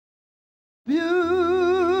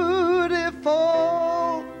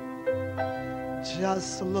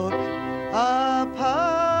just look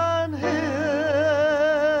upon him.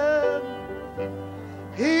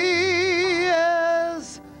 He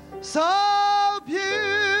is so beautiful,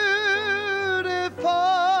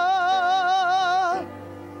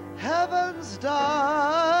 heaven's diadem.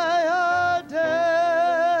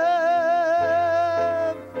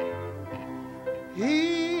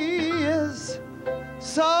 He is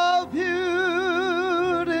so beautiful,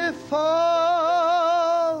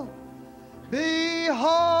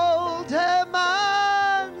 behold him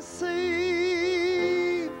and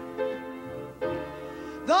see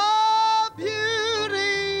the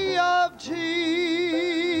beauty of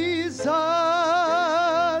Jesus,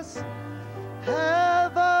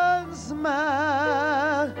 heaven's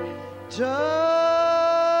majesty.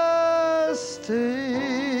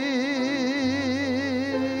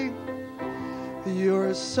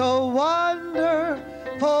 You're so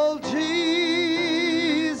wonderful,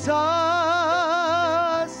 Jesus.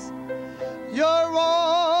 You're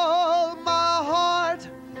all my heart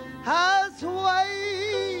has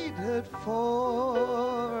waited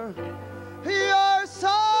for. You're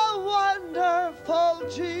so wonderful,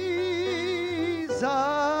 Jesus.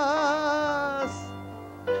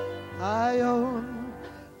 I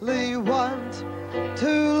only want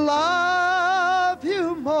to love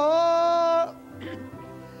you more.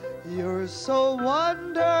 You're so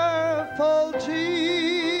wonderful,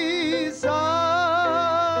 Jesus.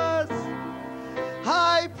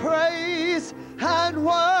 I praise and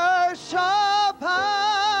worship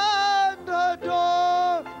and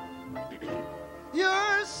adore.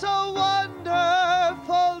 You're so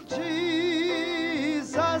wonderful,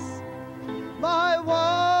 Jesus, my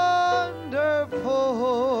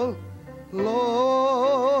wonderful Lord.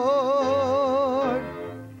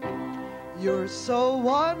 You're so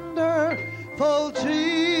wonderful,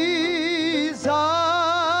 Jesus.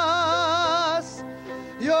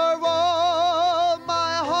 You're all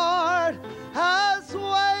my heart has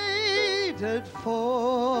waited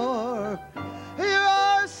for.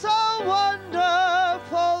 You're so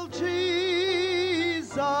wonderful,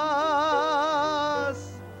 Jesus.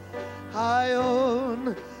 I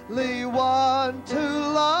only want to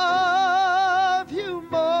love you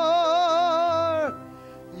more.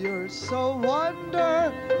 You're so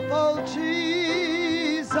wonderful,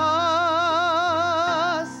 Jesus.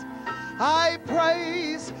 I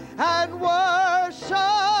praise and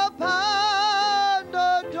worship and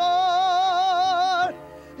adore.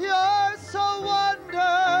 You're so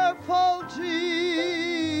wonderful,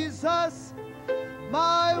 Jesus,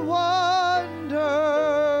 my wonderful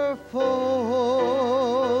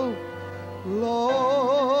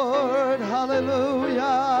Lord.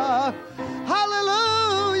 Hallelujah. Hallelujah.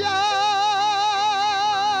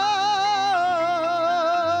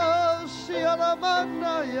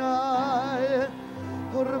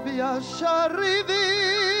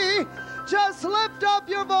 Just lift up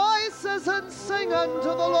your voices and sing unto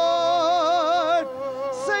the Lord.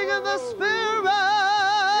 Sing in the Spirit.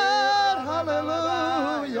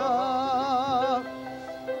 Hallelujah.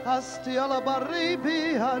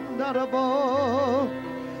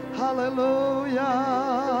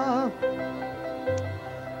 Hallelujah.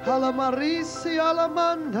 Halamarisi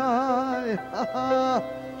alamandai.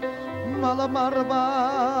 Malamarba.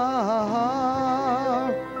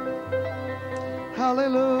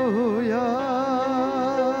 Hallelujah.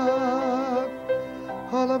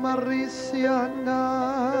 Halamarisi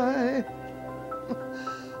andai.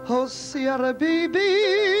 Hosiara bibi.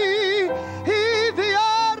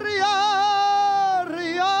 Hiviaria.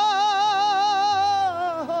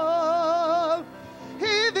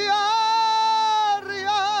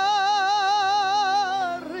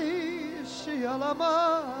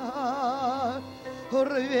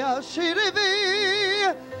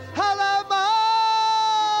 Shirivi Halamaria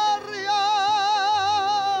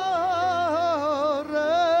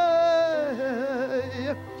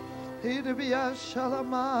Hidabia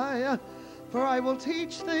Shalamaya. For I will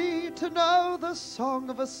teach thee to know the song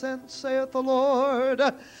of ascent, saith the Lord.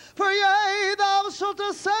 For yea, thou shalt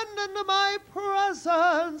ascend into my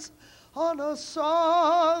presence on a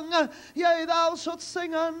song. Yea, thou shalt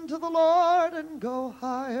sing unto the Lord and go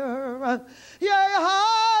higher. Yea,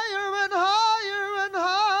 higher and higher and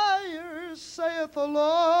higher, saith the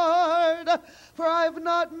Lord. For I have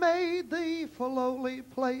not made thee for lowly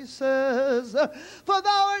places, for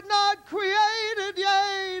thou art not created,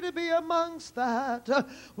 yea, to be amongst that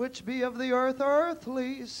which be of the earth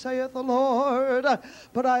earthly, saith the Lord.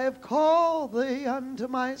 But I have called thee unto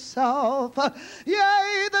myself,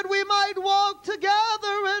 yea, that we might walk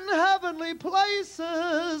together in heavenly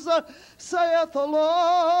places. saith the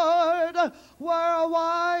Lord.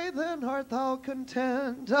 Why then art thou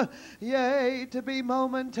content, yea, to be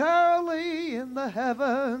momentarily in the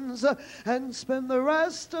heavens, and spend the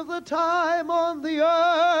rest of the time on the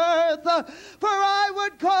earth? For I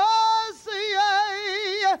would cause thee,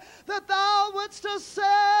 yea, that thou wouldst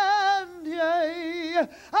ascend, yea,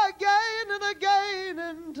 again and again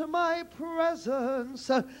into my presence,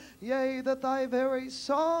 yea, that thy very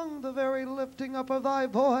song, the very lifting up of thy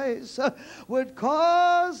voice, would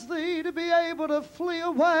cause thee to be able to flee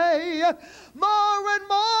away more and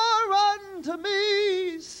more unto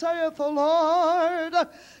me, saith the Lord.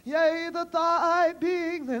 Yea, that thy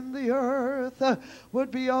being in the earth would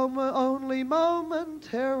be only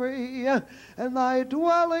momentary, and thy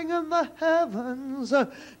dwelling in the heavens,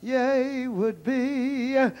 yea, would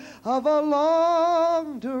be of a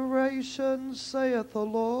long duration, saith the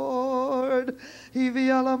Lord.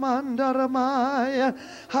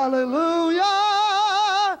 Hallelujah.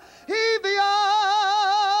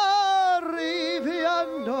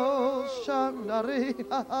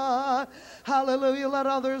 Hallelujah. Let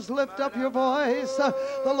others lift up your voice.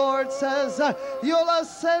 The Lord says you'll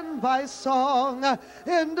ascend by song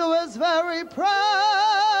into his very presence.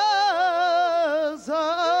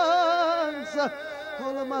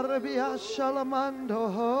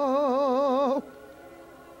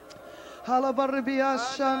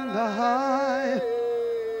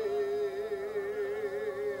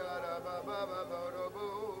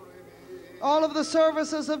 All of the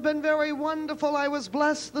services have been very wonderful. I was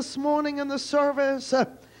blessed this morning in the service.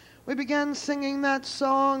 We began singing that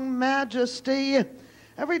song, Majesty.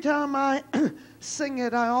 Every time I sing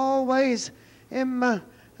it, I always am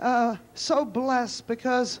so blessed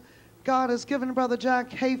because God has given Brother Jack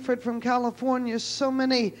Hayford from California so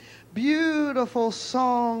many beautiful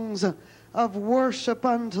songs of worship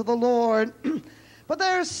unto the Lord. But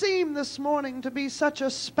there seemed this morning to be such a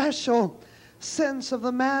special sense of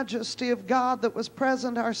the majesty of God that was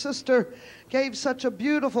present. Our sister gave such a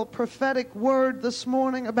beautiful prophetic word this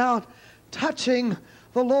morning about touching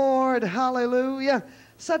the Lord. Hallelujah.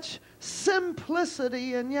 Such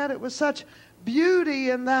simplicity, and yet it was such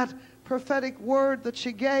beauty in that prophetic word that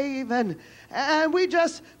she gave, and we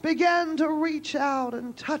just began to reach out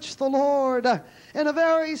and touch the Lord in a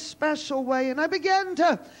very special way. And I began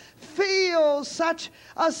to feel such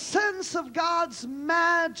a sense of God's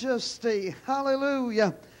majesty.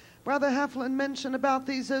 Hallelujah. Brother Heflin mentioned about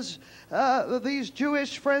these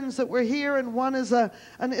Jewish friends that were here, and one is an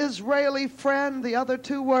Israeli friend. The other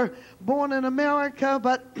two were born in America,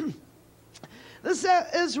 but this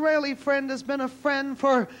Israeli friend has been a friend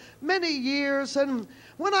for many years, and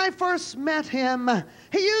when I first met him,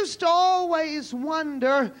 he used to always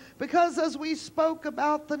wonder, because as we spoke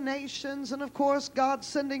about the nations, and of course God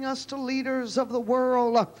sending us to leaders of the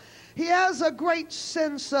world, he has a great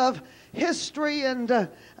sense of history and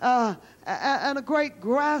a great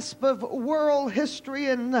grasp of world history,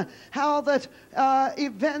 and how that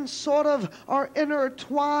events sort of are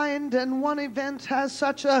intertwined, and one event has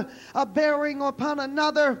such a bearing upon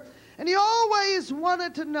another. And he always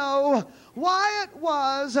wanted to know why it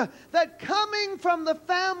was that, coming from the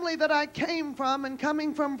family that I came from and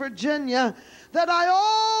coming from Virginia, that I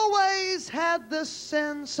always had this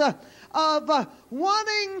sense of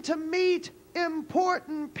wanting to meet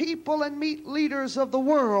important people and meet leaders of the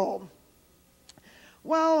world.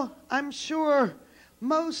 Well, I'm sure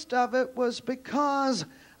most of it was because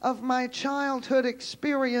of my childhood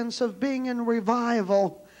experience of being in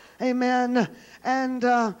revival. Amen. And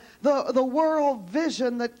the world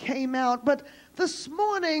vision that came out. But this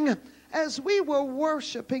morning, as we were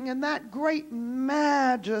worshiping, and that great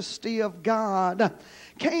majesty of God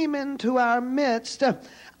came into our midst,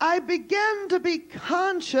 I began to be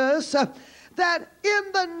conscious that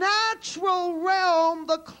in the natural realm,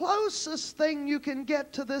 the closest thing you can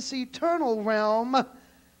get to this eternal realm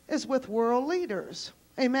is with world leaders.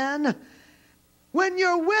 Amen. When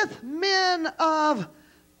you're with men of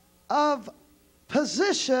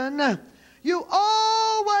position, you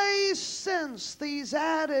always sense these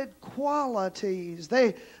added qualities.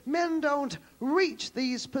 Men don't reach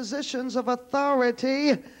these positions of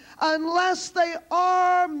authority unless they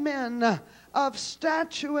are men of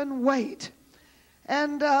stature and weight.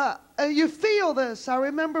 And you feel this. I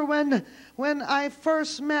remember when I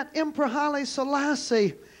first met Emperor Haile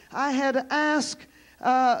Selassie, I had asked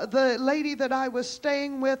the lady that I was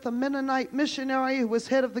staying with, a Mennonite missionary who was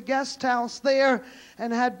head of the guest house there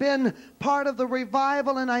and had been part of the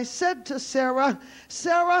revival, and I said to Sarah,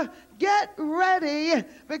 get ready,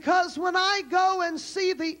 because when I go and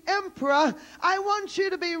see the emperor, I want you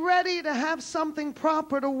to be ready to have something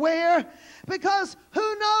proper to wear, because who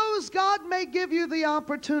knows may give you the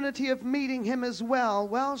opportunity of meeting him as well.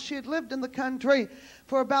 Well, she had lived in the country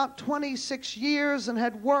for about 26 years and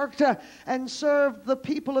had worked and served the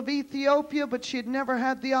people of Ethiopia, but she had never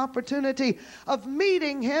had the opportunity of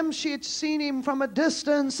meeting him. She had seen him from a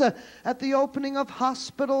distance at the opening of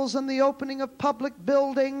hospitals and the opening of public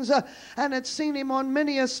buildings, and had seen him on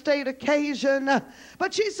many a state occasion.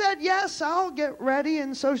 But she said, yes, I'll get ready.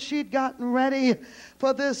 And so she'd gotten ready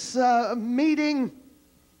for this meeting.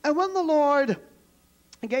 And when the Lord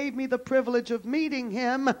gave me the privilege of meeting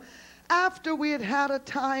him, after we had had a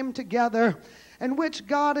time together in which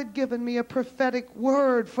God had given me a prophetic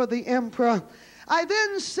word for the emperor, I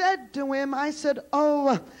then said to him, my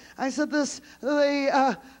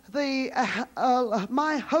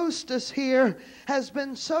hostess here has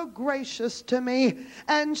been so gracious to me,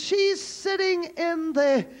 and she's sitting in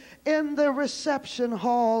the reception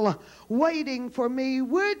hall waiting for me.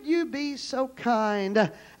 Would you be so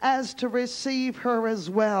kind as to receive her as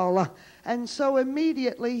well? And so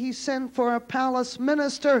immediately he sent for a palace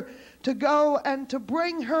minister to go and to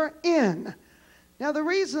bring her in. Now the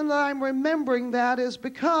reason that I'm remembering that is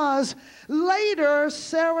because later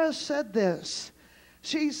Sarah said this.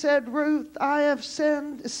 She said, Ruth, I have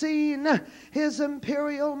seen His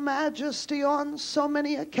Imperial Majesty on so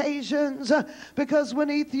many occasions, because when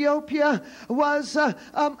Ethiopia was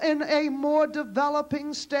in a more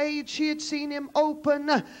developing stage, she had seen him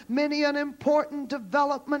open many an important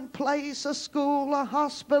development place, a school, a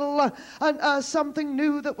hospital, something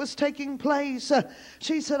new that was taking place.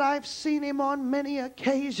 She said, I've seen him on many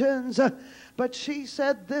occasions. But she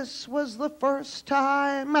said this was the first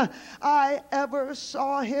time I ever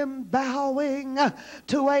saw him bowing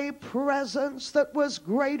to a presence that was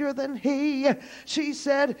greater than he. She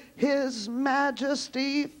said His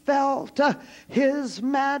Majesty felt His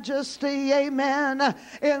Majesty, amen,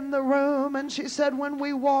 in the room. And she said when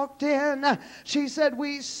we walked in, she said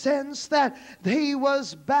we sensed that he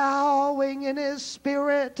was bowing in his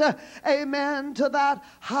spirit, amen, to that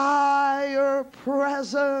higher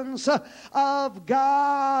presence of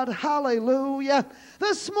God. Hallelujah.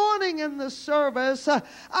 This morning in the service,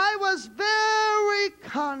 I was very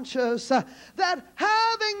conscious that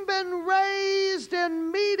having been raised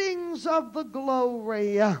in meetings of the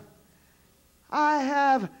glory, I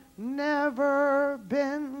have never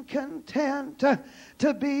been content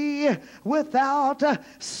to be without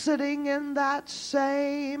sitting in that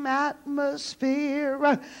same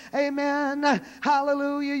atmosphere. Amen.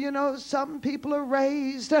 Hallelujah. You know, some people are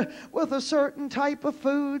raised with a certain type of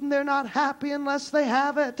food and they're not happy unless they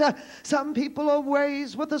have it. Some people are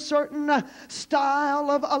raised with a certain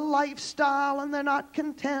style of a lifestyle and they're not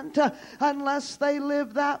content unless they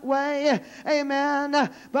live that way.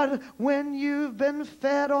 Amen. But when you've been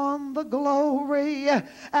fed on the glory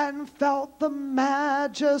and felt the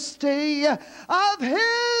majesty of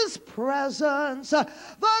His presence, the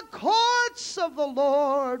courts of the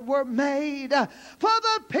Lord were made for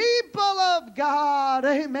the people of God.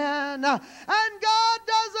 Amen. And God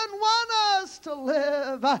doesn't want us to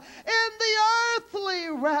live in the earthly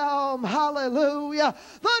realm. Hallelujah.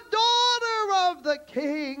 The daughter of the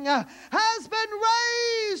King has been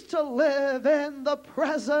raised to live in the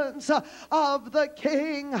presence of the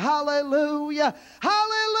King. Hallelujah.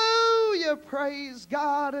 Hallelujah. Praise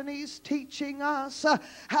God. And He's teaching us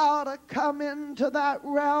how to come into that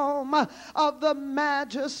realm of the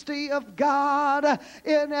majesty of God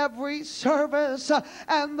in every service,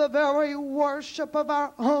 and the very worship of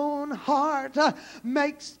our own heart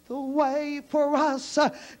makes the way for us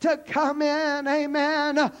to come in.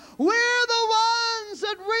 Amen. We're the ones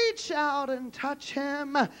that reach out and touch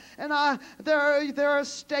Him. And there are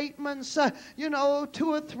statements,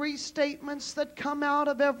 2 or 3 statements that come out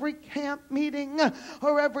of every camp meeting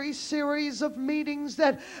or every series of meetings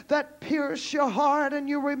that pierce your heart, and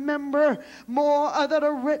you remember more that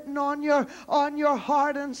are written on your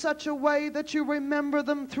heart in such a way that you remember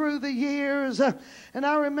them through the years. And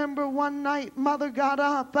I remember one night Mother got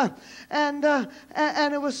up and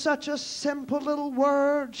it was such a simple little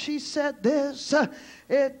word. She said this: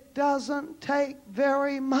 it doesn't take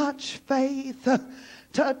very much faith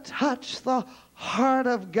to touch the heart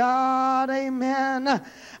of God. Amen.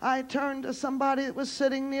 I turned to somebody that was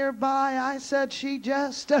sitting nearby. I said, she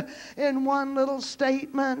just, in one little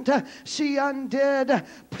statement, she undid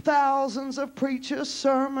thousands of preachers'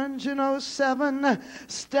 sermons, 7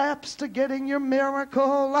 steps to getting your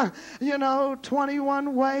miracle,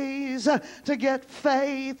 21 ways to get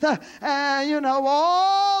faith, and,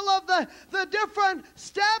 all of the different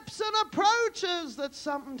steps and approaches that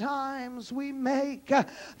sometimes we make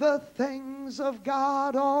the things of of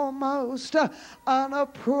God almost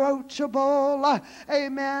unapproachable.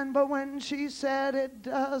 Amen. But when she said it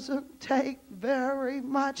doesn't take very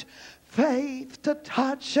much faith to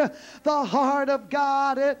touch the heart of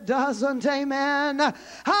God, it doesn't. Amen.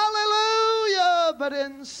 Hallelujah. But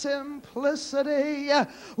in simplicity,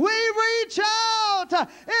 we reach out.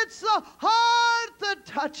 It's the heart that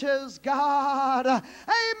touches God.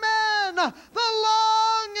 Amen. The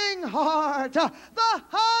longing heart, the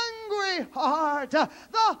hungry heart, the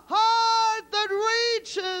heart that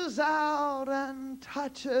reaches out and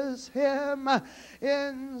touches Him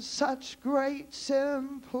in such great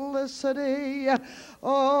simplicity.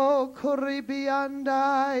 Oh,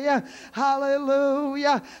 Kuribiandai.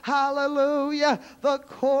 Hallelujah. Hallelujah. The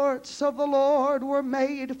courts of the Lord were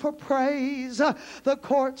made for praise. The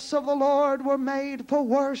courts of the Lord were made for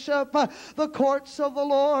worship. The courts of the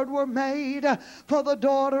Lord were made for the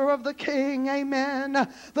daughter of the King. Amen.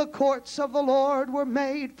 The courts of the Lord were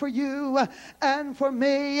made for you and for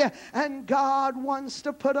me. And God wants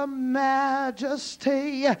to put a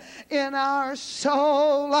majesty in our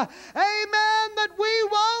soul. Amen. That we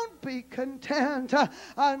won't be content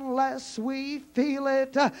unless we feel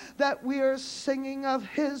it, that we are singing of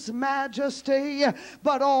His majesty,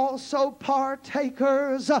 but also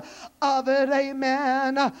partakers of it.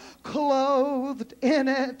 Amen. Clothed in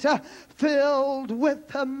it, filled with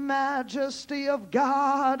the majesty of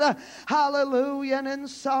God. Hallelujah. And in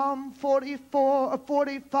Psalm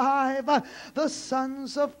 45, the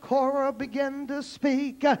sons of Korah begin to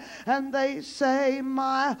speak, and they say,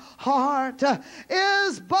 my heart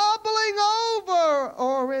is bubbling over,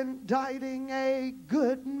 or inditing a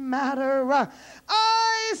good matter.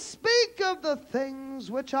 I speak of the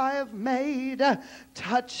things which I have made,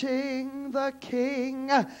 touching the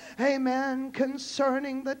King. Amen.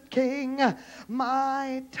 Concerning the King,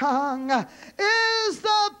 my tongue is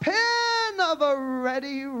the pen of a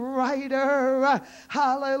ready writer.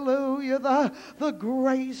 Hallelujah. The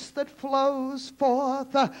grace that flows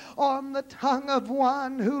forth on the tongue of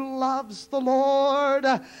one who loves the Lord.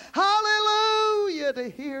 Hallelujah. To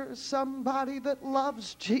hear somebody that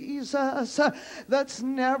loves Jesus, that's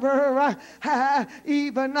never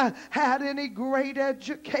even had any great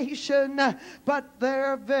education, but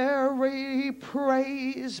their very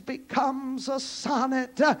praise becomes a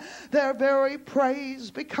sonnet. Their very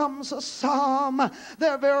praise becomes a psalm.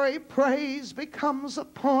 Their very praise becomes a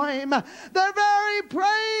poem. Their very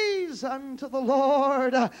praise unto the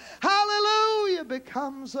Lord, hallelujah,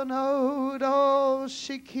 becomes an ode. Oh,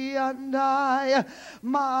 Shiki and I,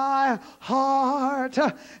 my heart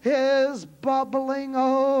is bubbling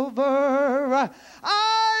over.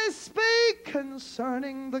 I speak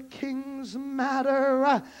concerning the King's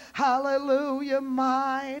matter. Hallelujah.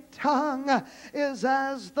 My tongue is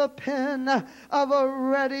as the pen of a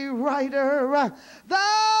ready writer.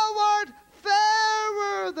 Thou art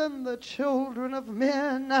fairer than the children of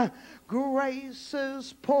men. Grace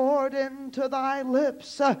is poured into thy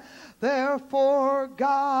lips. Therefore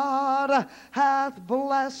God hath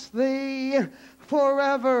blessed thee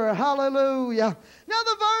forever. Hallelujah. Now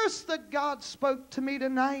the verse that God spoke to me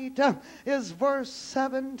tonight is verse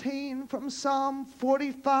 17 from Psalm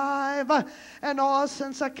 45. And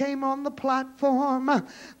since I came on the platform,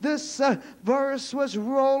 this verse was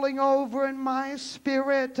rolling over in my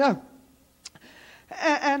spirit.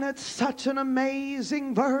 And it's such an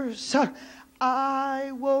amazing verse.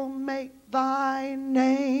 I will make thy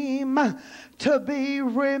name to be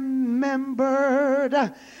remembered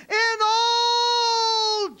in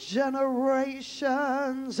all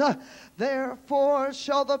generations. Therefore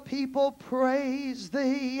shall the people praise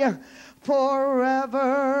thee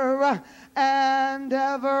forever and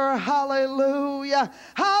ever. Hallelujah.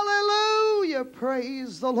 Hallelujah.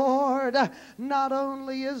 Praise the Lord. Not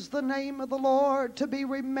only is the name of the Lord to be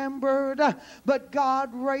remembered, but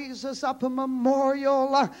God raises up a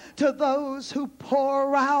memorial to those who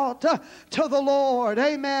pour out to the Lord.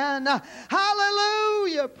 Amen.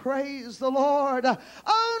 Hallelujah. Praise the Lord.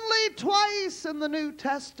 Only twice in the New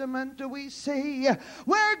Testament do we see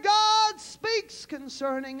where God speaks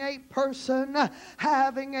concerning a person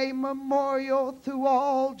having a memorial through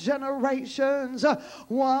all generations.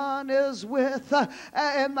 One is with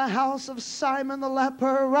in the house of Simon the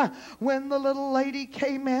leper, when the little lady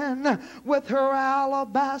came in with her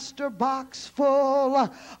alabaster box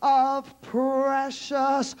full of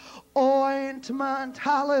precious ointment.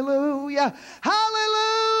 Hallelujah.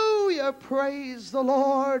 Hallelujah. Praise the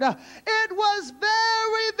Lord. It was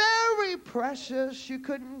very, very precious. You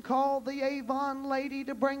couldn't call the Avon lady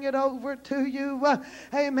to bring it over to you.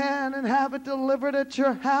 Amen. And have it delivered at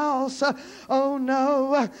your house. Oh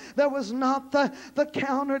no. There was not the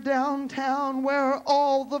counter downtown where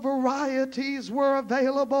all the varieties were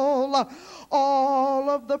available. All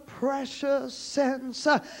of the precious scents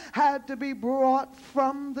had to be brought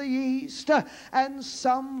from the east, and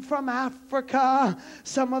some from Africa.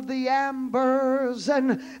 Some of the ambers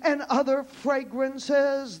and other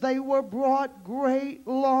fragrances, they were brought great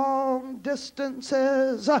long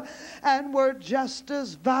distances and were just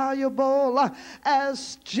as valuable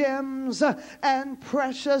as gems and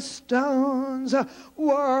precious stones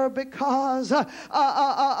were, because of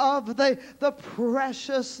the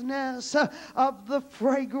preciousness of the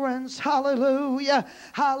fragrance. Hallelujah.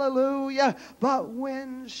 Hallelujah. But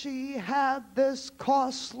when she had this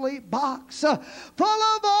costly box full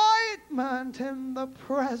of ointment in the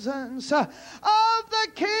presence of the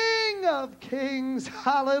King of Kings,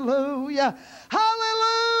 hallelujah,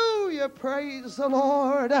 hallelujah, praise the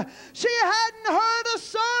Lord, she hadn't heard a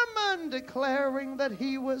sermon declaring that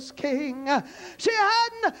he was king. She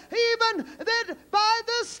hadn't even, that by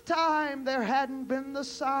this time there hadn't been the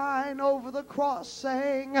sign over the cross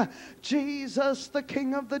saying, Jesus, the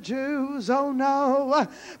King of the Jews. Oh no.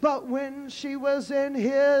 But when she was in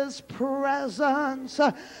his presence,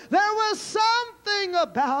 there was something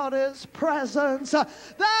about his presence,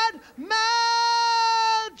 that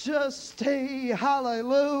majesty,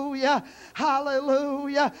 hallelujah,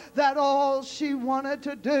 hallelujah, that all she wanted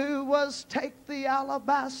to do was take the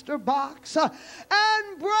alabaster box and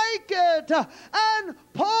break it and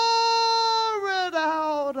pour it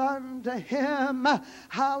out unto him.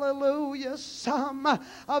 Hallelujah. Some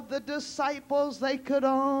of the disciples, they could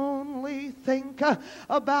only think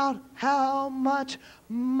about how much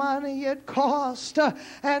money it cost,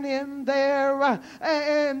 and in their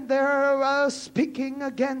speaking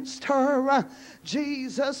against her,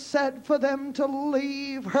 Jesus said for them to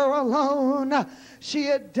leave her alone. She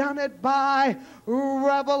had done it by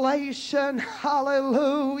revelation.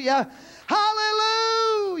 Hallelujah.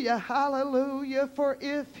 Hallelujah, hallelujah. For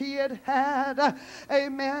if he had had,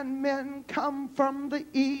 amen, men come from the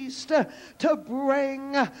east to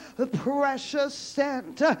bring the precious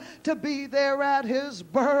scent to be there at his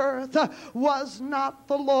birth, was not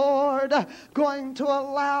the Lord going to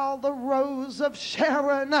allow the rose of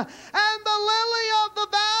Sharon and the lily of the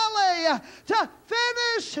valley to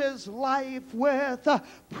finish his life with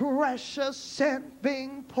precious scent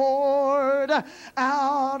being poured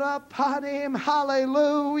out upon him?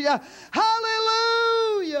 Hallelujah.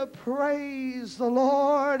 Hallelujah. Praise the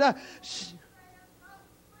Lord.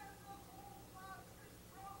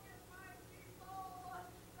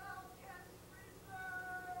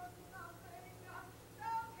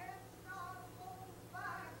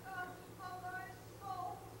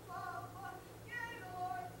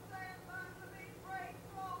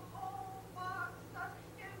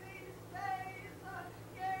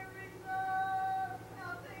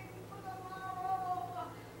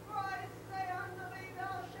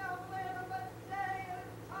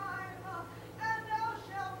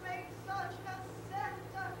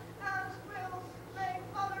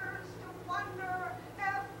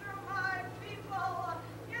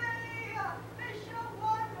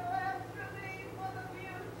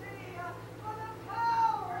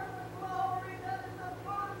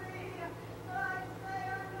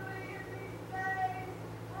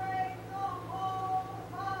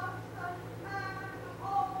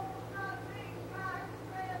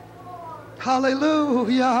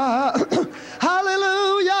 Hallelujah.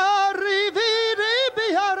 Hallelujah.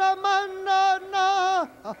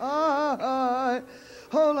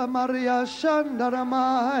 Hola Maria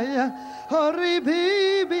Shandaramaya.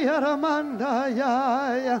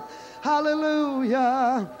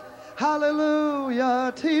 Hallelujah.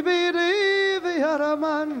 Hallelujah.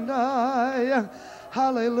 Tibiriviaramandaya.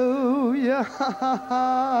 Hallelujah.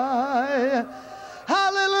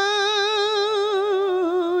 Hallelujah.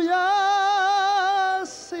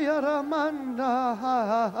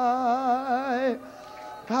 Siaramandaya.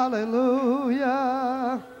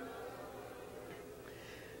 Hallelujah.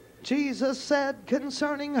 Jesus said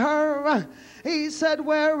concerning her, he said,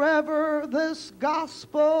 wherever this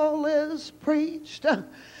gospel is preached,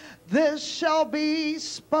 this shall be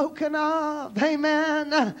spoken of,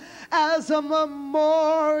 amen, as a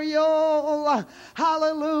memorial,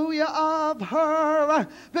 hallelujah, of her,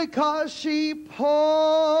 because she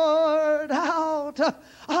poured out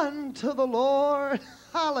unto the Lord,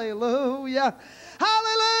 hallelujah.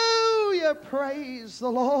 Hallelujah. Praise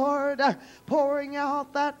the Lord. Pouring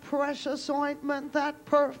out that precious ointment, that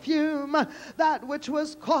perfume, that which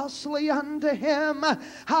was costly unto him.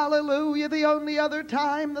 Hallelujah. The only other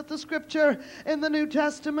time that the scripture in the New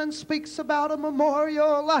Testament speaks about a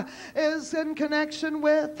memorial is in connection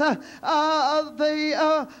with the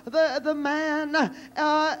man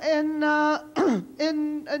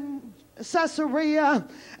in Caesarea,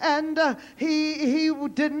 and he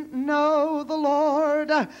didn't know the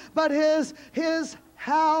Lord, but his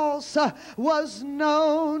house was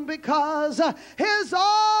known because his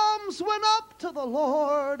arms went up to the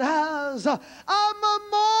Lord as a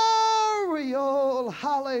memorial.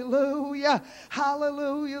 Hallelujah.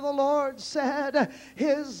 Hallelujah. The Lord said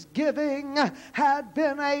his giving had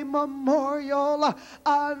been a memorial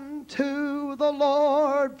unto the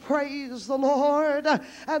Lord. Praise the Lord.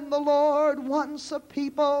 And the Lord wants a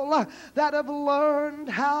people that have learned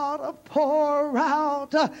how to pour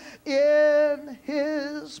out in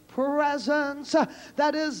his presence,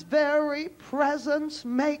 that his very presence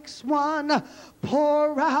makes one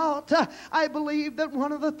pour out. I believe that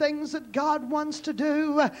one of the things that God wants to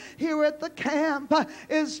do here at the camp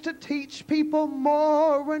is to teach people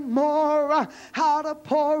more and more how to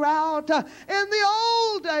pour out. In the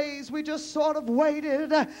old days, we just sort of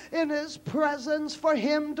waited in his presence for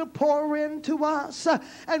him to pour into us,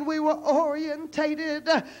 and we were orientated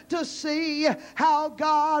to see how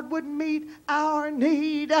God would meet our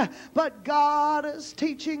need. But God is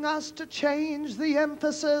teaching us to change the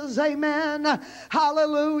emphasis. Amen.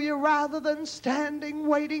 Hallelujah. Rather than standing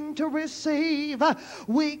waiting to receive,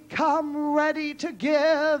 we come ready to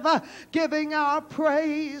give, giving our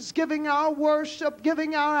praise, giving our worship,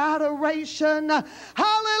 giving our adoration.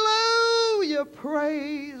 Hallelujah.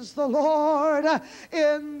 Praise the Lord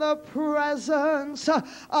in the presence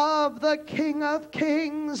of the King of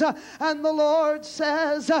Kings. And the Lord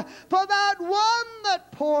says, for that one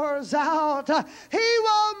that pours out, he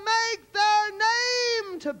will make their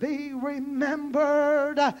name to be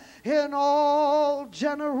remembered in all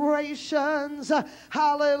generations.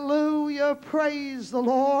 Hallelujah. Praise the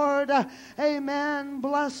Lord. Amen.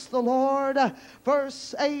 Bless the Lord.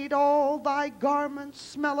 Verse 8, all thy garments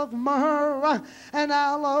smell of myrrh and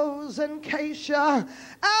aloes and cassia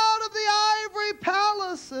out of the ivory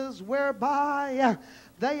palaces whereby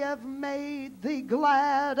they have made thee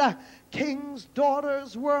glad. King's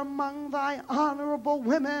daughters were among thy honorable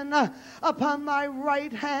women. Upon thy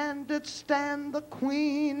right hand did stand the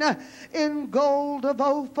queen in gold of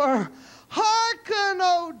Ophir. Hearken,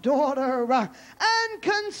 O daughter, and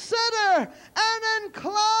consider, and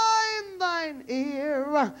incline thine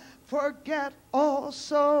ear. Forget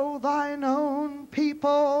also thine own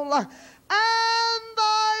people and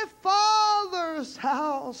thy father's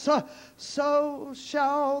house. So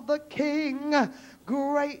shall the king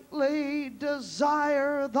greatly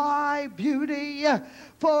desire thy beauty,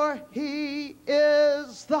 for he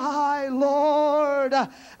is thy Lord, and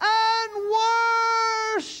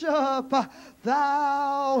worship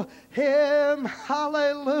thou him.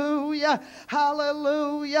 Hallelujah.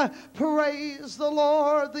 Hallelujah. Praise the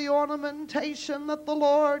Lord. The ornamentation that the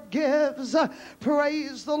Lord gives.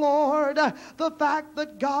 Praise the Lord. The fact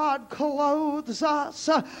that God clothes us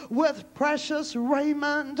with precious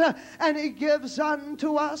raiment, and he gives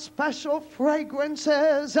unto us special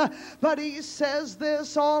fragrances. But he says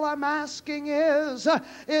this, all I'm asking is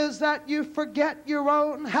that you forget your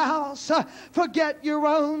own house, forget your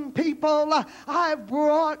own people. I've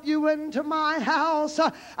brought you into my house.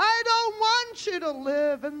 I don't want you to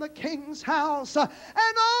live in the king's house and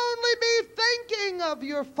only be thinking of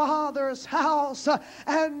your father's house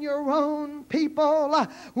and your own people.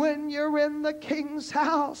 When you're in the king's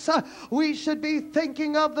house, we should be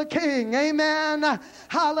thinking of the king. Amen.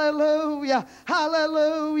 Hallelujah.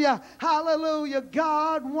 Hallelujah. Hallelujah.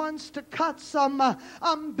 God wants to cut some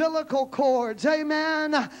umbilical cords.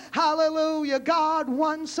 Amen. Hallelujah. God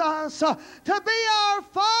wants us to be our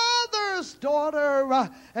Father's daughter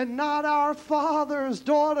and not our father's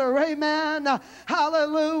daughter. Amen.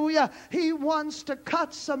 Hallelujah. He wants to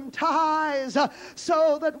cut some ties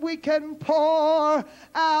so that we can pour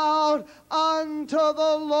out unto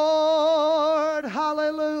the Lord.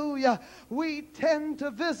 Hallelujah. We tend to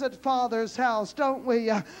visit Father's house, don't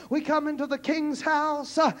we? We come into the king's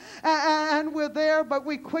house and we're there, but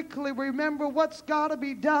we quickly remember what's got to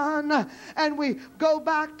be done, and we go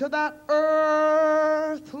back to that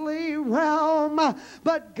earthly realm.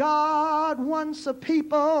 But that God wants a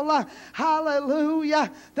people,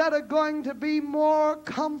 hallelujah, that are going to be more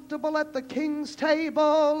comfortable at the King's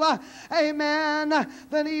table, amen,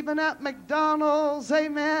 than even at McDonald's,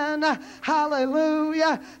 amen,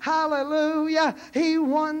 hallelujah, hallelujah. He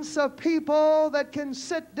wants a people that can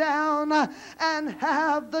sit down and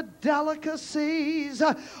have the delicacies.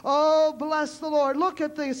 Oh, bless the Lord. Look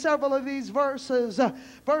at several of these verses.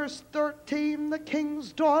 Verse 13, the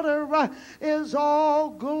king's daughter is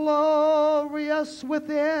all glorious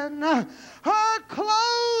within. Her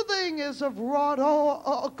clothing is of wrought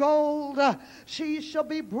gold. She shall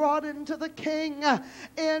be brought into the king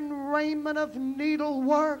in raiment of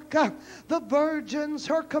needlework. The virgins,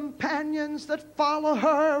 her companions that follow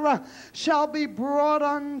her, shall be brought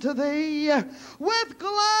unto thee. With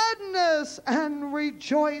gladness and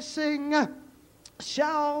rejoicing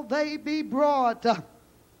shall they be brought.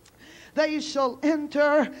 They shall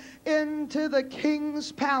enter into the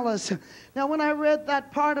king's palace. Now, when I read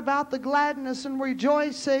that part about the gladness and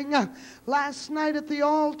rejoicing last night at the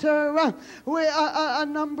altar, a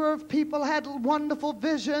number of people had wonderful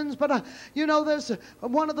visions. But there's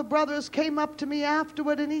one of the brothers came up to me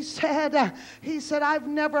afterward, and he said, I've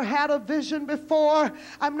never had a vision before.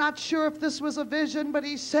 I'm not sure if this was a vision, but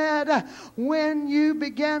he said, when you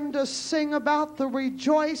began to sing about the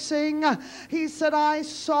rejoicing, he said, I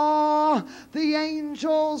saw the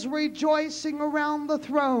angels rejoicing around the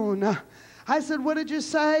throne. I said, what did you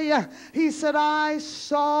say? He said, I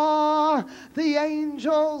saw the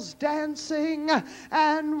angels dancing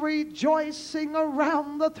and rejoicing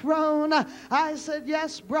around the throne. I said,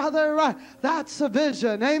 yes, brother, that's a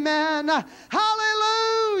vision. Amen.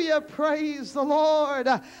 Hallelujah. Praise the Lord.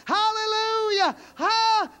 Hallelujah.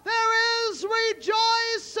 There is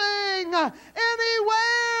rejoicing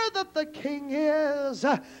anywhere that the king is.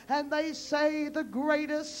 And they say the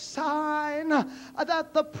greatest sign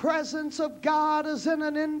that the presence of God is in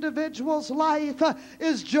an individual's life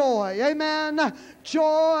is joy. Amen.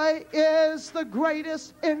 Joy is the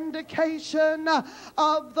greatest indication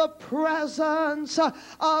of the presence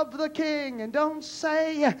of the king. And don't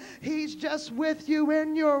say he's just with you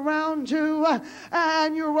and you're around you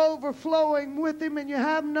and you're overflowing with him and you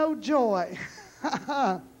have no joy.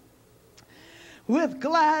 With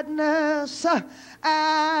gladness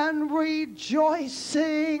and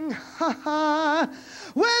rejoicing.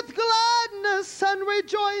 With gladness and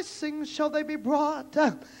rejoicing shall they be brought.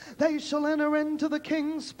 They shall enter into the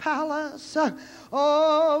king's palace.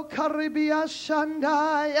 Oh, Karibia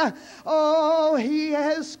Shandai. Oh,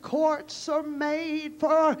 his courts are made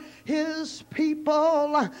for his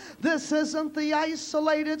people. This isn't the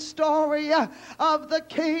isolated story of the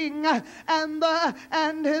king and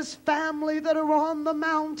his family that are on the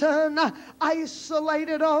mountain.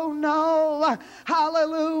 Isolated, oh no.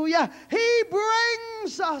 Hallelujah. He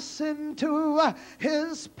brings us into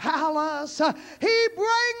his palace. He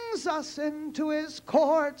brings us into his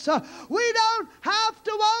courts. We don't have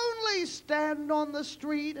to only stand on the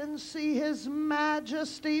street and see his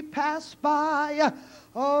majesty pass by.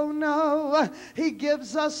 Oh no, he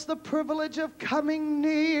gives us the privilege of coming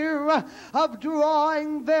near, of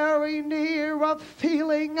drawing very near, of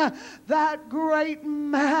feeling that great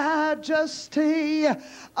majesty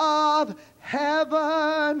of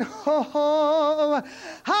heaven. Oh,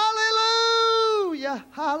 hallelujah,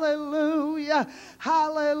 hallelujah,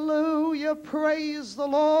 hallelujah, praise the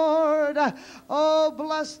Lord. Oh,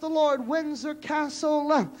 bless the Lord. Windsor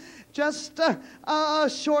Castle, just a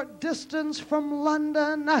short distance from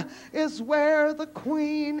London, is where the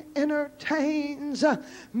Queen entertains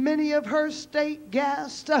many of her state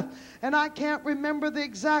guests. And I can't remember the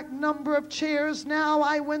exact number of chairs now.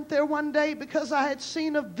 I went there one day because I had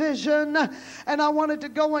seen a vision and I wanted to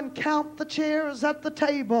go and count the chairs at the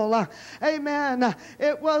table. Amen.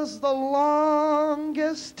 It was the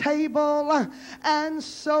longest table and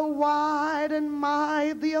so wide and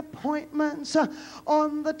the appointments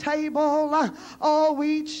on the table. Oh,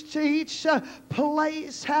 each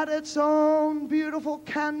place had its own beautiful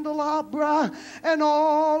candelabra and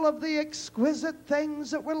all of the exquisite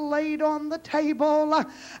things that were laid on the table.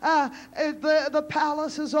 The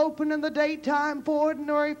palace is open in the daytime for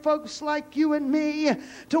ordinary folks like you and me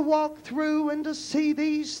to walk through and to see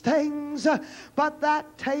these things. But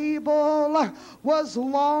that table was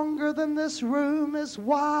longer than this room is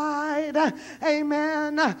wide.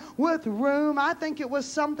 Amen. With room, I think it was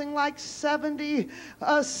something like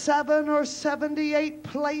 77 or 78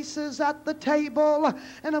 places at the table.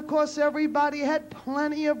 And of course, everybody had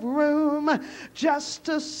plenty of room just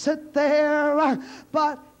to sit there.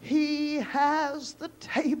 But he has the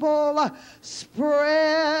table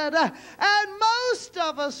spread, and most of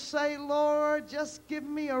of us say, Lord, just give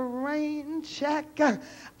me a rain check.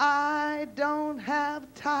 I don't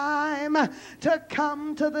have time to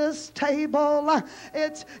come to this table.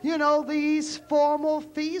 It's, these formal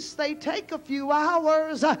feasts, they take a few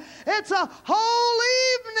hours. It's a whole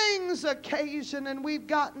evening's occasion, and we've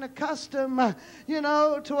gotten accustomed,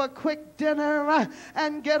 to a quick dinner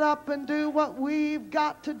and get up and do what we've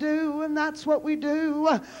got to do, and that's what we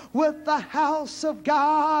do with the house of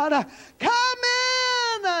God. Come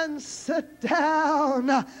in and sit down.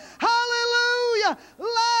 Hallelujah.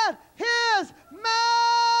 Let His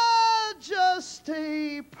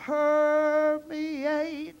majesty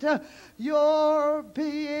permeate your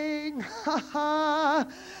being.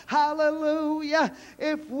 Hallelujah.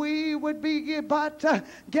 If we would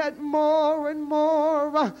get more and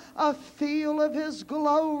more a feel of His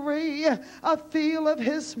glory, a feel of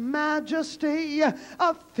His majesty,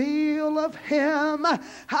 a feel of Him.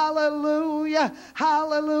 Hallelujah.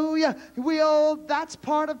 Hallelujah. That's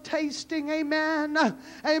part of tasting. Amen.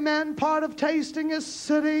 Amen. Part of tasting is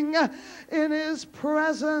sitting in His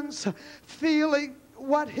presence, feeling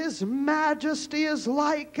what His majesty is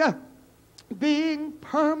like, being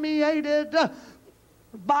permeated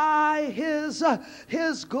by His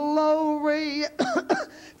glory,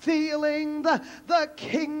 feeling the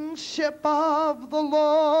kingship of the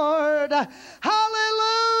Lord.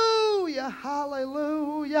 Hallelujah,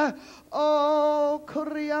 hallelujah. Oh,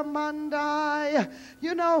 Kuriamandai.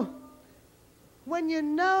 When you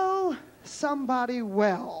know somebody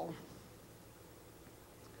well,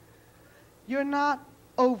 you're not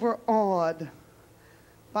overawed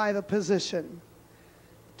by the position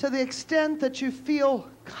to the extent that you feel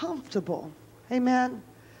comfortable. Amen.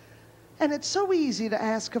 And it's so easy to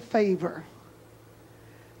ask a favor.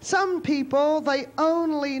 Some people, they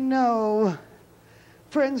only know,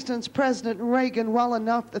 for instance, President Reagan well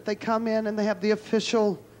enough that they come in and they have the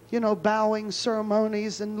official, bowing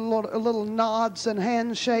ceremonies and little nods and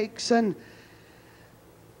handshakes, and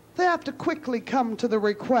they have to quickly come to the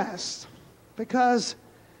request, because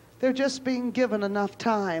they're just being given enough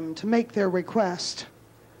time to make their request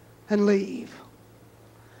and leave.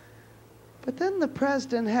 But then the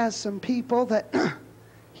president has some people that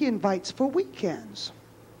he invites for weekends.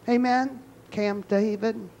 Amen? Camp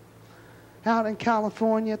David, out in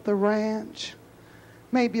California at the ranch.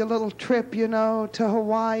 Maybe a little trip, to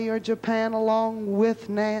Hawaii or Japan along with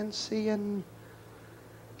Nancy. And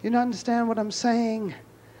you understand what I'm saying?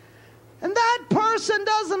 And that person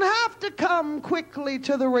doesn't have to come quickly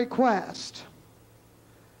to the request.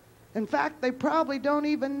 In fact, they probably don't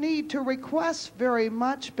even need to request very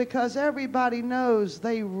much, because everybody knows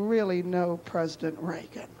they really know President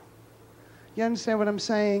Reagan. You understand what I'm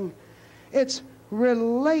saying? It's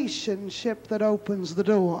relationship that opens the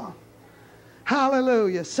door.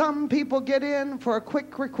 Hallelujah. Some people get in for a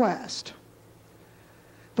quick request.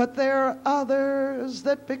 But there are others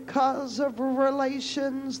that because of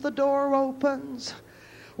relations, the door opens.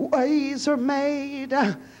 Ways are made.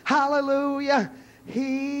 Hallelujah.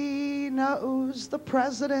 He knows the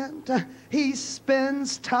president. He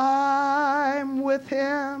spends time with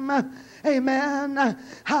him. Amen.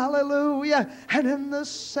 Hallelujah. And in the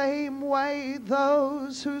same way,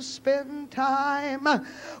 those who spend time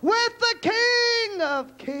with the King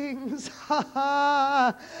of Kings,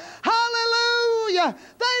 hallelujah,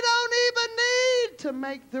 they don't even need to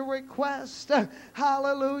make the request.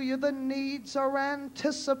 Hallelujah. The needs are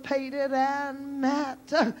anticipated and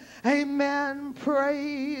met. Amen.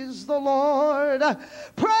 Praise the Lord.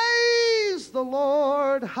 Praise the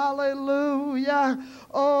Lord. Hallelujah.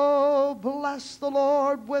 Oh, bless the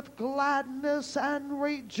Lord. With gladness and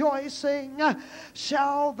rejoicing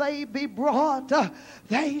shall they be brought.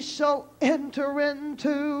 They shall enter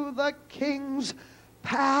into the King's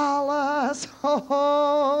palace.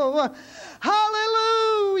 Oh,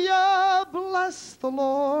 hallelujah. Bless the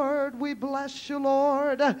Lord. We bless you,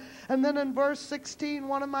 Lord. And then in verse 16,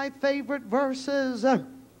 one of my favorite verses,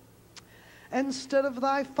 instead of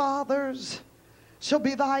thy fathers shall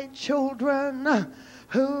be thy children,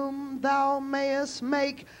 whom thou mayest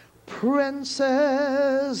make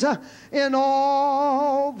princes in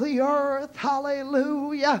all the earth.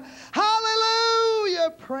 Hallelujah.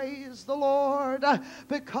 Hallelujah. Praise the Lord.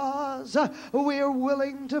 Because we're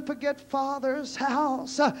willing to forget Father's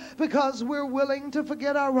house. Because we're willing to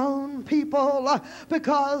forget our own people.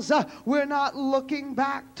 Because we're not looking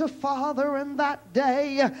back to Father in that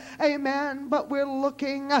day. Amen. But we're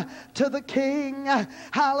looking to the King.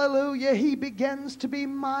 Hallelujah. He begins to be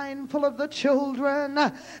mindful of the children.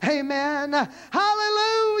 Amen.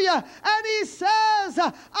 Hallelujah. And he says,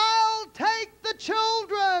 I'll take the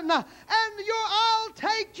children and I'll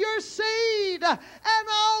take your seed and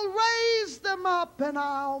up and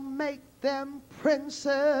I'll make them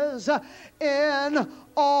princes in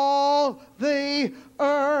all the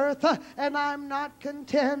earth. And I'm not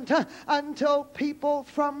content until people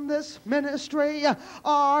from this ministry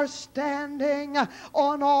are standing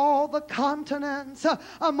on all the continents,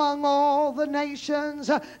 among all the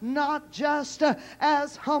nations, not just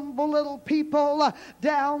as humble little people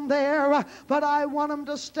down there, but I want them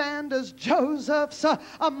to stand as Josephs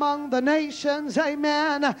among the nations.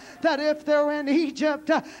 Amen. That if they're in Egypt,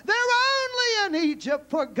 they're only in Egypt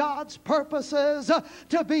for God's purposes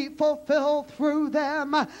to be fulfilled through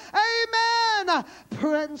them. Amen.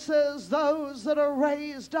 Princes, those that are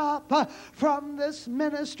raised up from this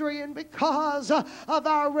ministry and because of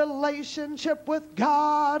our relationship with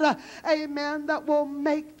God, amen, that will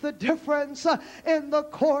make the difference in the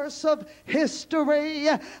course of history.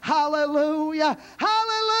 Hallelujah.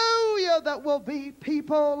 Hallelujah. That will be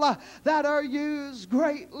people that are used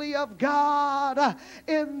greatly of God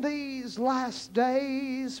in these last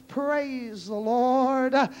days. Praise the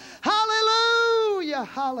Lord. Hallelujah.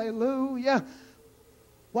 Hallelujah.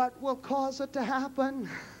 What will cause it to happen?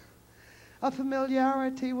 A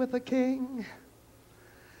familiarity with the King,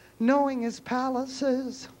 knowing his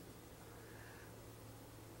palaces,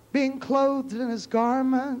 being clothed in his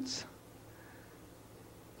garments,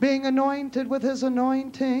 being anointed with his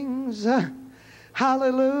anointings.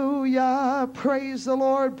 Hallelujah. Praise the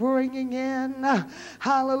Lord. Bringing in,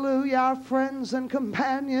 hallelujah, our friends and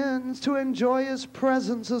companions to enjoy his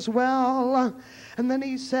presence as well. And then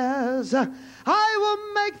he says, I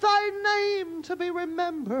will make thy name to be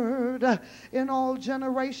remembered in all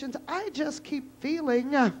generations. I just keep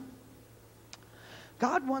feeling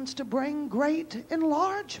God wants to bring great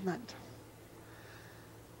enlargement.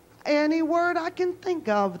 Any word I can think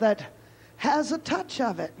of that has a touch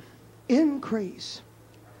of it. Increase,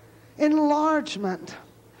 enlargement,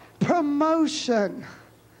 promotion,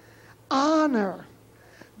 honor,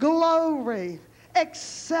 glory,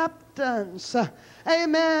 acceptance,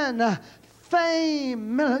 amen,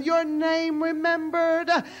 fame, your name remembered.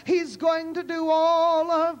 He's going to do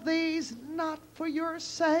all of these not for your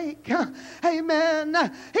sake. Amen.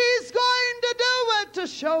 He's going to do it to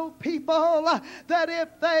show people that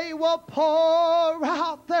if they will pour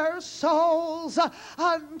out their souls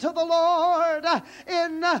unto the Lord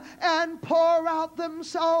and pour out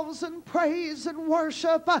themselves in praise and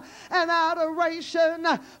worship and adoration,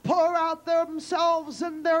 pour out themselves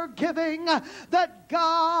in their giving, that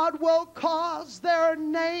God will cause their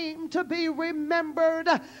name to be remembered,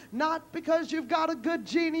 not because you've got a good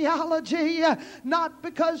genealogy, not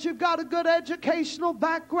because you've got a good educational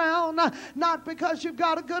background, not because you've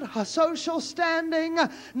got a good social standing,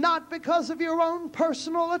 not because of your own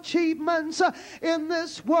personal achievements in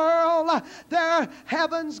this world.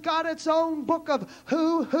 Heaven's got its own book of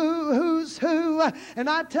who's who. And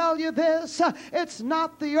I tell you this, it's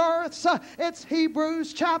not the earth's, it's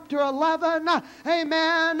Hebrews chapter 11.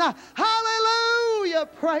 Amen. Hallelujah.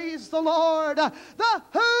 Praise the Lord. The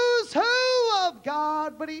who's who of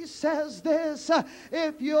God. But he says this,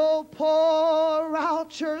 if you'll pour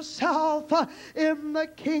out yourself in the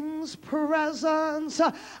King's presence,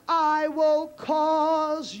 I will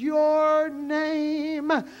cause your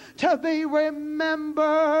name to be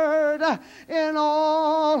remembered in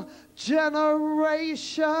all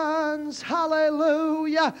generations.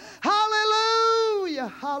 Hallelujah. Hallelujah.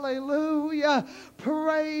 Hallelujah.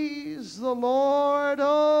 Praise the Lord.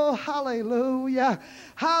 Oh, hallelujah.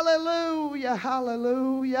 Hallelujah.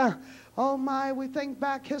 Hallelujah. Oh my, we think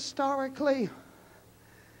back historically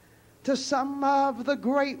to some of the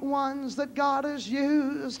great ones that God has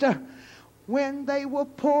used when they were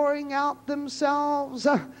pouring out themselves.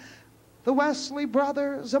 The Wesley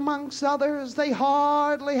brothers, amongst others, they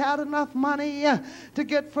hardly had enough money to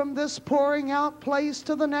get from this pouring out place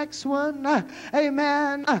to the next one.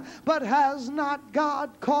 Amen. But has not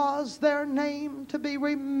God caused their name to be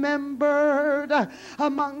remembered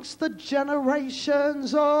amongst the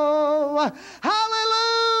generations? Oh,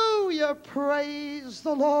 hallelujah. Praise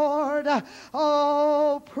the Lord.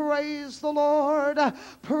 Oh, praise the Lord.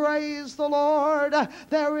 Praise the Lord.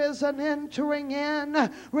 There is an entering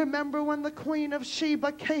in. Remember when the Queen of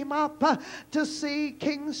Sheba came up to see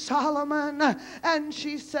King Solomon, and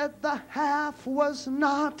she said, the half was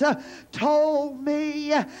not told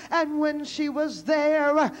me. And when she was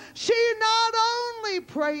there, she not only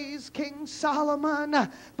praised King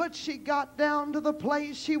Solomon, but she got down to the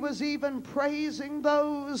place she was even praising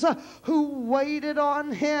those who waited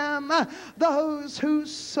on him, those who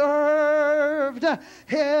served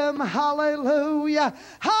him. Hallelujah.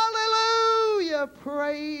 Hallelujah.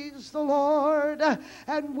 Praise the Lord.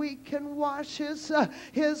 And we can wash his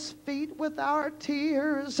feet with our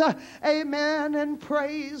tears. Amen. And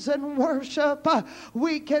praise and worship.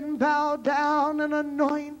 We can bow down and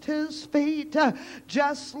anoint his feet,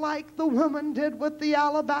 just like the woman did with the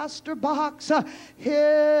alabaster box.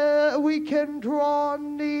 Here we can draw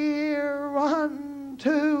near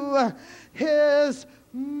unto his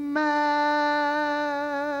majesty.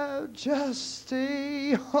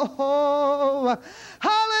 Oh,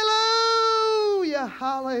 hallelujah,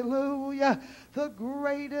 hallelujah. The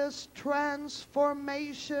greatest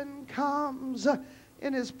transformation comes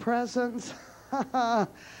in his presence.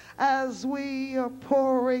 As we are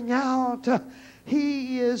pouring out,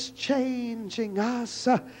 he is changing us.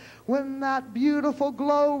 When that beautiful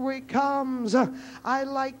glory comes, I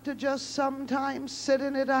like to just sometimes sit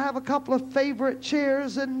in it. I have a couple of favorite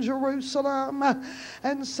chairs in Jerusalem,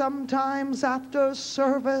 and sometimes after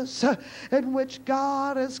service in which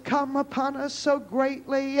God has come upon us so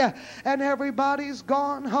greatly and everybody's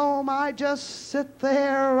gone home, I just sit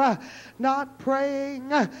there, not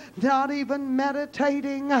praying, not even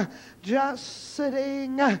meditating, just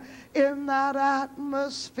sitting in that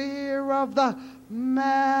atmosphere of the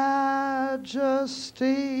majesty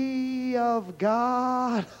of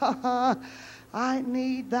God. I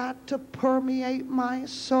need that to permeate my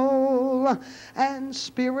soul and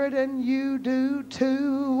spirit, and you do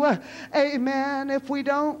too. Amen. If we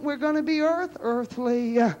don't, we're going to be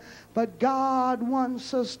earthly. But God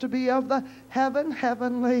wants us to be of the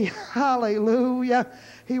heavenly. Hallelujah.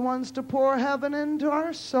 He wants to pour heaven into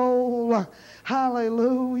our soul.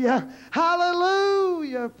 Hallelujah.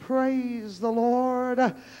 Hallelujah. Praise the Lord.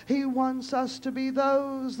 He wants us to be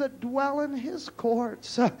those that dwell in his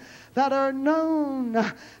courts, that are known,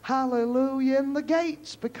 hallelujah, in the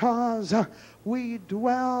gates, because we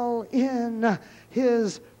dwell in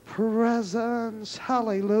his presence.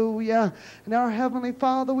 Hallelujah. And our Heavenly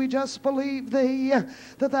Father, we just believe thee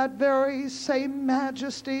that that very same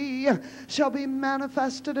majesty shall be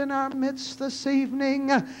manifested in our midst this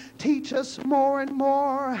evening. Teach us more and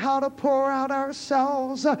more how to pour out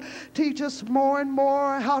ourselves. Teach us more and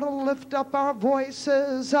more how to lift up our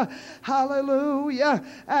voices. Hallelujah.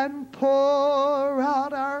 And pour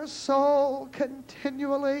out our soul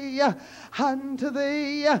continually unto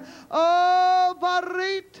thee. Oh,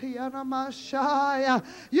 Barit. You've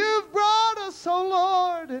brought us, O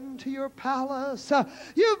Lord, into your palace.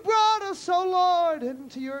 You've brought us, O Lord,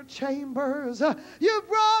 into your chambers. You've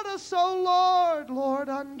brought us, O Lord, Lord,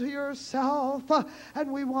 unto yourself.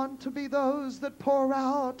 And we want to be those that pour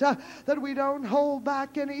out, that we don't hold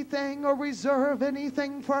back anything or reserve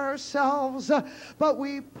anything for ourselves, but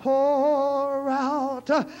we pour out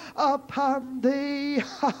upon thee.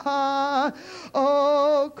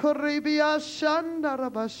 Oh, Koribia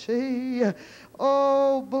Shandarabah.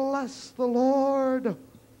 Oh, bless the Lord.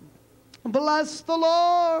 Bless the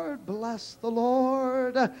Lord. Bless the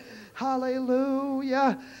Lord.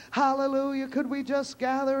 Hallelujah. Hallelujah. Could we just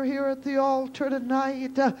gather here at the altar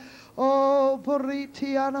tonight? Oh,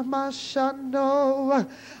 Boritiana Mashando.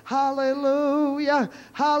 Hallelujah.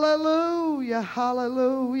 Hallelujah.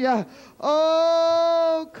 Hallelujah.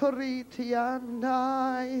 Oh,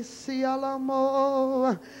 Koritiana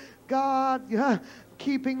Isialamo. God,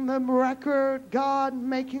 keeping the record, God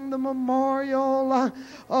making the memorial.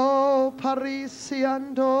 Oh,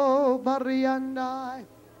 Parisiando Bariandai.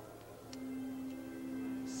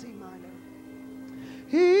 C minor.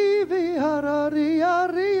 Iviararia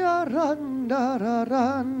randa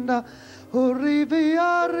randa.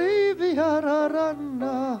 Uriviarivia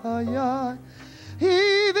randa ya.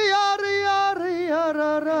 Iviariarivia.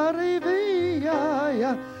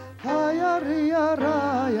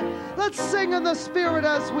 Let's sing in the Spirit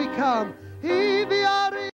as we come.